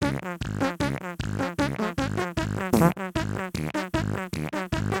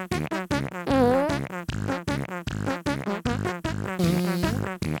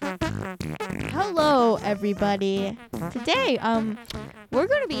Hello, everybody. Today, we're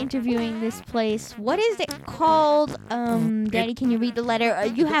going to be interviewing this place. What is it called? Daddy, can you read the letter?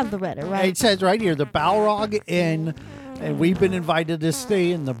 You have the letter, right? It says right here, the Balrog Inn, and we've been invited to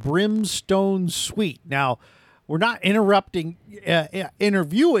stay in the Brimstone Suite. Now, we're not interrupting,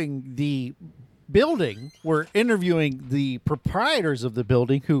 interviewing the building. We're interviewing the proprietors of the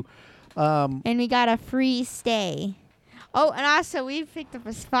building who... and we got a free stay. Oh, and also we picked up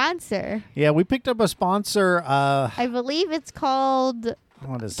a sponsor. Yeah, we picked up a sponsor. I believe it's called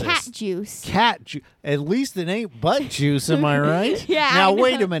what is Cat this? Juice. Cat Juice. At least it ain't butt juice, am I right? Yeah. Now,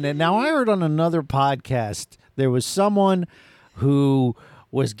 wait a minute. Now, I heard on another podcast there was someone who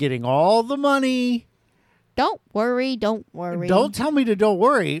was getting all the money. Don't worry. Don't worry. Don't tell me to don't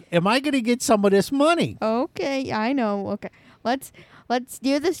worry. Am I going to get some of this money? Okay, I know. Okay. Let's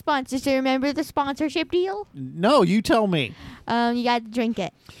do the sponsor. So remember the sponsorship deal? No, you tell me. You got to drink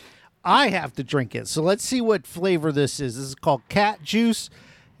it. I have to drink it. So let's see what flavor this is. This is called Cat Juice,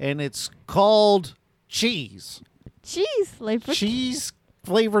 and it's called cheese. Cheese flavor. Cheese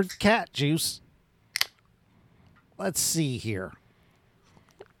flavored cat juice. Let's see here.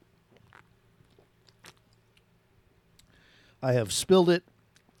 I have spilled it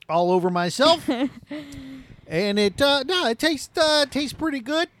all over myself. And it tastes pretty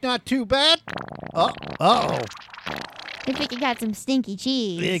good. Not too bad. Oh. I think you got some stinky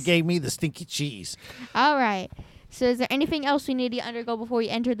cheese. It gave me the stinky cheese. All right. So is there anything else we need to undergo before we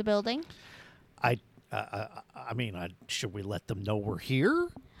enter the building? I mean, should we let them know we're here?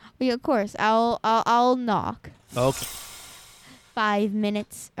 Yeah, of course. I'll knock. Okay. 5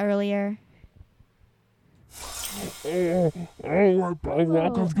 minutes earlier. All right,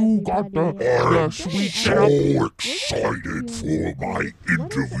 Balrog, have you got the sweet setup? So excited for my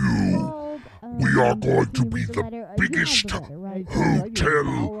interview. We are going to be the biggest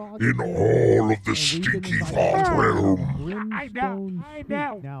hotel in all of the Stinky Fart realm. I know.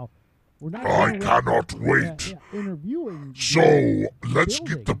 Now, I cannot wait. So, let's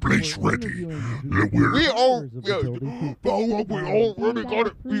get the place ready. We already got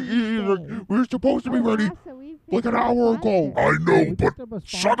it. We're supposed to be ready like an hour ago. I know, but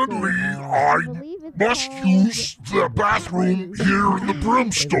suddenly I must use the bathroom here in the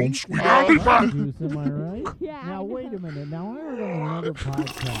Brimstone Suite. I'll be back. Am I right? Yeah, Now, wait a minute. Now, I heard on another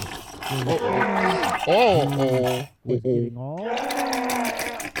podcast. Getting all...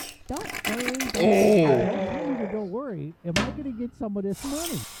 Don't worry. Am I going to get some of this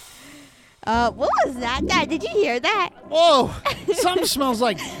money? What was that? Dad, did you hear that? Oh, something smells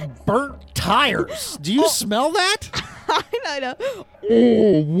like burnt tires. Do you smell that? I don't know.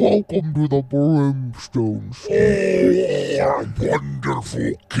 Oh, welcome to the Brimstone Suite. Oh, our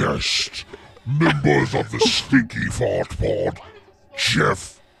wonderful guest, members of the Stinky Fart Pod,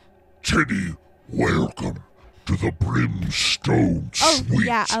 Jeff, Teddy, welcome to the Brimstone Oh, Suite.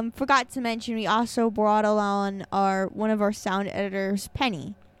 yeah. Forgot to mention we also brought along one of our sound editors,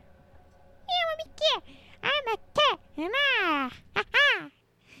 Penny. I'm a cat, and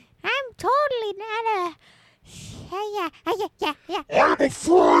I'm totally not a. Yeah. I'm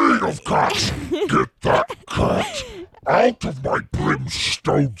afraid of cats. Get that cat out of my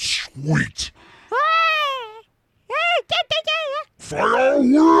Brimstone Suite. Fire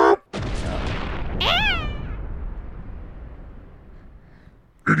whip!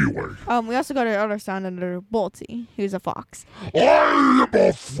 Anyway, We also got our other sound editor, Bolty, who's a fox. I am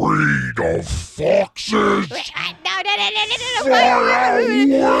afraid of foxes. No. Fire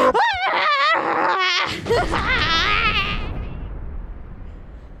whip!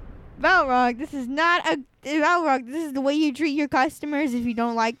 Balrog, this is not a Balrog. This is the way you treat your customers if you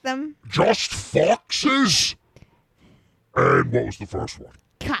don't like them. Just foxes? And what was the first one?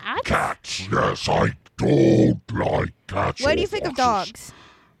 Cats? Cats. Yes, I don't like cats. What do or you think of foxes. dogs?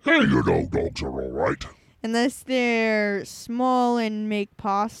 Hey, you know, dogs are all right. Unless they're small and make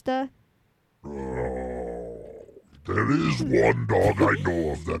pasta. Oh, there is one dog I know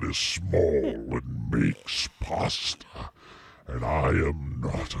of that is small and makes pasta, and I am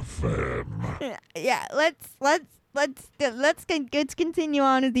not a fan. Yeah, let's continue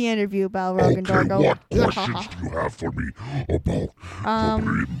on with the interview, Balrog and Okay, Dargo. what questions do you have for me about the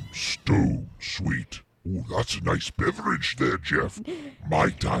Brimstone Suite? Ooh, that's a nice beverage there, Jeff.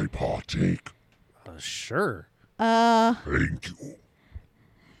 Might I partake? Sure. Thank you.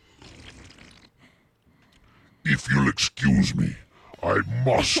 If you'll excuse me, I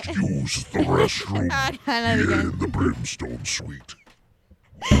must use the restroom Not here again. in the Brimstone Suite.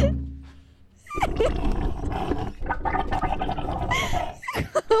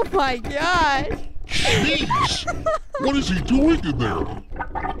 Oh my gosh. Jeez! What is he doing in there?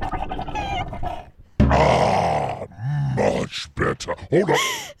 Ah, much better. Hold up.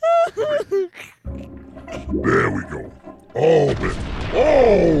 There we go. Oh, man.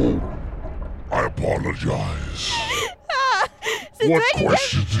 Oh! I apologize. Since What when did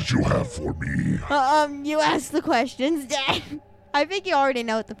questions did you have for me? you asked the questions, Dad. I think you already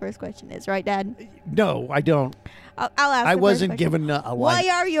know what the first question is, right, Dad? No, I don't. I'll ask. I the wasn't first question. given a Why line.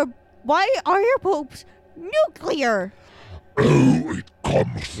 are your popes nuclear? Oh, it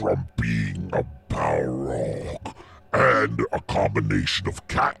comes from being a Balrog and a combination of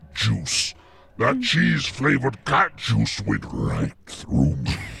cat juice. That cheese-flavored cat juice went right through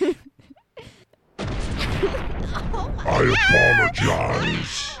me. I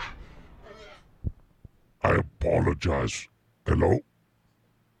apologize. I apologize. Hello?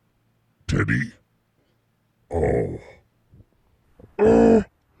 Teddy? Oh.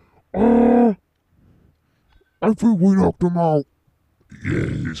 I think we knocked him out.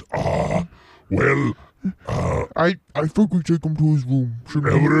 Yes. Well, I think we take him to his room.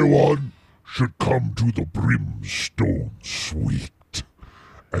 Shouldn't we? everyone should come to the Brimstone Suite,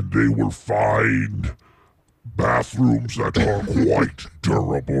 and they will find bathrooms that are quite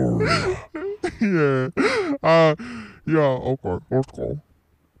durable. Yeah. Okay. Let's go.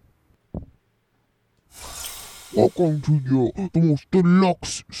 Welcome to the most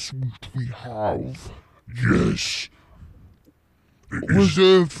deluxe suite we have. Yes.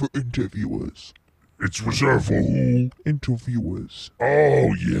 Reserved for interviewers. It's reserved for who? Interviewers.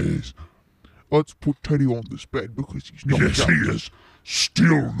 Oh, yes. Let's put Teddy on this bed because he's knocked Yes, out. he is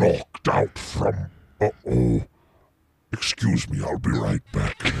still knocked out from... Uh-oh. Excuse me, I'll be right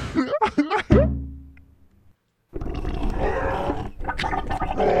back.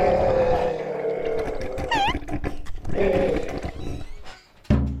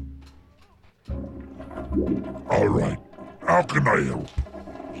 All right. How can I help?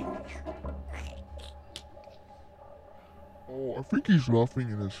 Oh, I think he's laughing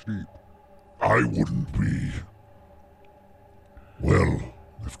in his sleep. I wouldn't be. Well,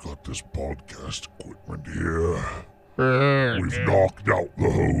 we've got this podcast equipment here. We've knocked out the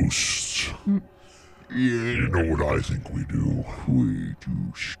hosts. You know what I think we do? We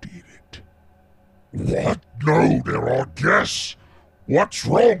do steal it. What? No, there are guests. What's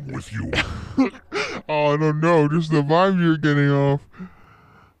wrong with you? Oh, no, no, just the vibe you're getting off.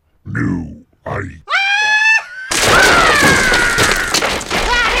 No,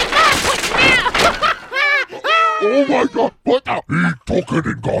 Oh my god, what the? He took it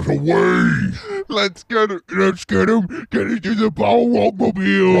and got away. Let's get him. Let's get him. Get into the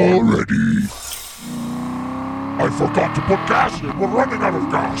Balrog-mobile. Already. I forgot to put gas in. We're running out of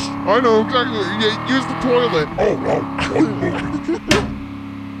gas. I know exactly. Yeah, use the toilet. Oh, one moment.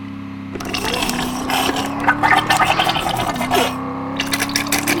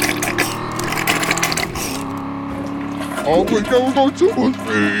 Oh, wait, no, we're going too much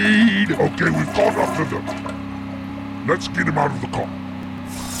speed. Okay, we've caught up to them. Let's get him out of the car.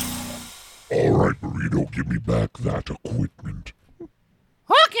 All right, Burrito, give me back that equipment.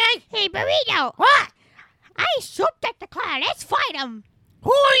 Okay. Hey, Burrito. What? I swooped at the car. Let's fight him.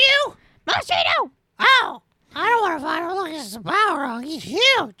 Who are you? Mosquito. Oh, I don't want to fight him. Look at this Balrog. He's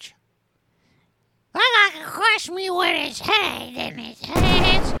huge. That guy can crush me with his head in his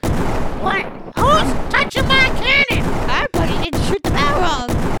hands. What? Who's touching my cannon? Our buddy didn't shoot the Balrog.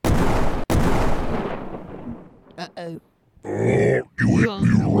 Uh-oh. Oh, you hit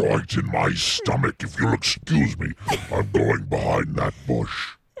me right in my stomach. If you'll excuse me, I'm going behind that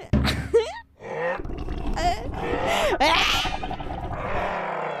bush.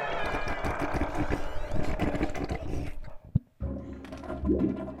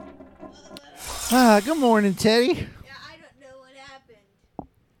 Good morning, Teddy. Yeah, I don't know what happened.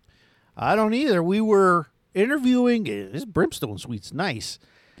 I don't either. We were interviewing. This Brimstone Suite's nice.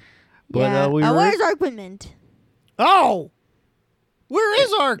 But we were. Where's our equipment? Oh! Where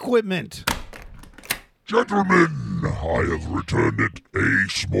is our equipment? Gentlemen, I have returned it. A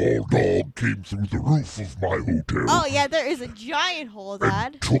small dog came through the roof of my hotel. Oh, yeah, there is a giant hole,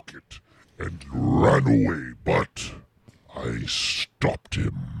 Dad. and took it and ran away, but I stopped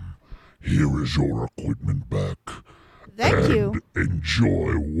him. Here is your equipment back. Thank and you.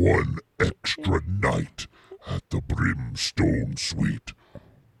 Enjoy one extra night at the Brimstone Suite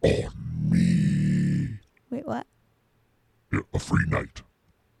on me. Wait, what? Yeah, a free night.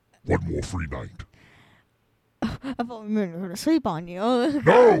 One more free night. I thought we were going to sleep on you.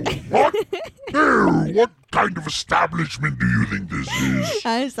 No! What? Ew, what kind of establishment do you think this is?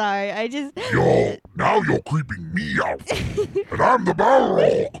 I'm sorry. I just... Now you're creeping me out. And I'm the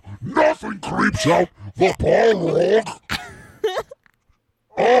Balrog. Nothing creeps out the Balrog.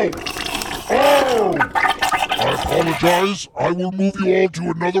 Oh! I apologize. I will move you all to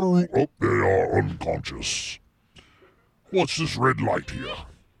another room. Oh, they are unconscious. What's this red light here?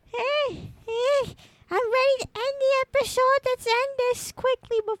 I'm ready to end the episode. Let's end this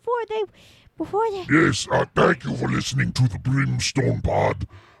quickly before they... Yes, thank you for listening to the Brimstone Pod.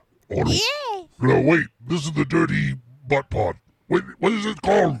 Yeah! No, wait, this is the Dirty Butt Pod. Wait, what is it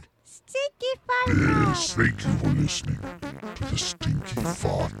called? Stinky Fart Yes, thank you for listening to the Stinky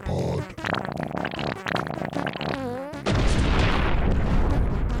Fart Pod.